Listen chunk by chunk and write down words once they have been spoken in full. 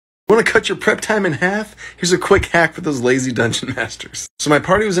Want to cut your prep time in half? Here's a quick hack for those lazy dungeon masters. So my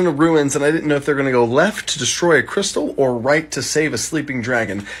party was in the ruins and I didn't know if they were going to go left to destroy a crystal or right to save a sleeping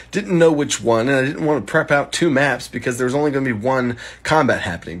dragon. Didn't know which one, and I didn't want to prep out 2 maps because there was only going to be 1 combat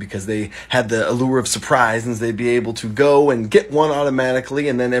happening, because they had the allure of surprise and they'd be able to go and get one automatically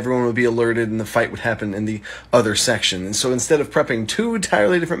and then everyone would be alerted and the fight would happen in the other section. And so instead of prepping 2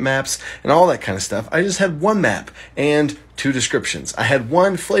 entirely different maps and all that kind of stuff, I just had 1 map and 2 descriptions. I had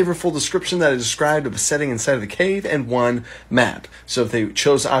 1 flavorful description that I described of a setting inside of the cave and 1 map. So if they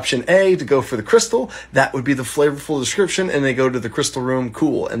chose option A to go for the crystal, that would be the flavorful description, and they go to the crystal room,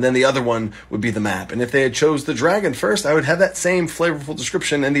 cool. And then the other one would be the map. And if they had chose the dragon first, I would have that same flavorful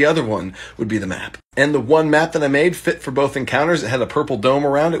description, and the other one would be the map. And the 1 map that I made fit for both encounters. It had a purple dome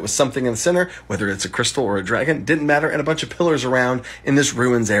around it with something in the center, whether it's a crystal or a dragon, didn't matter, and a bunch of pillars around in this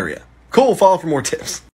ruins area. Cool, follow for more tips.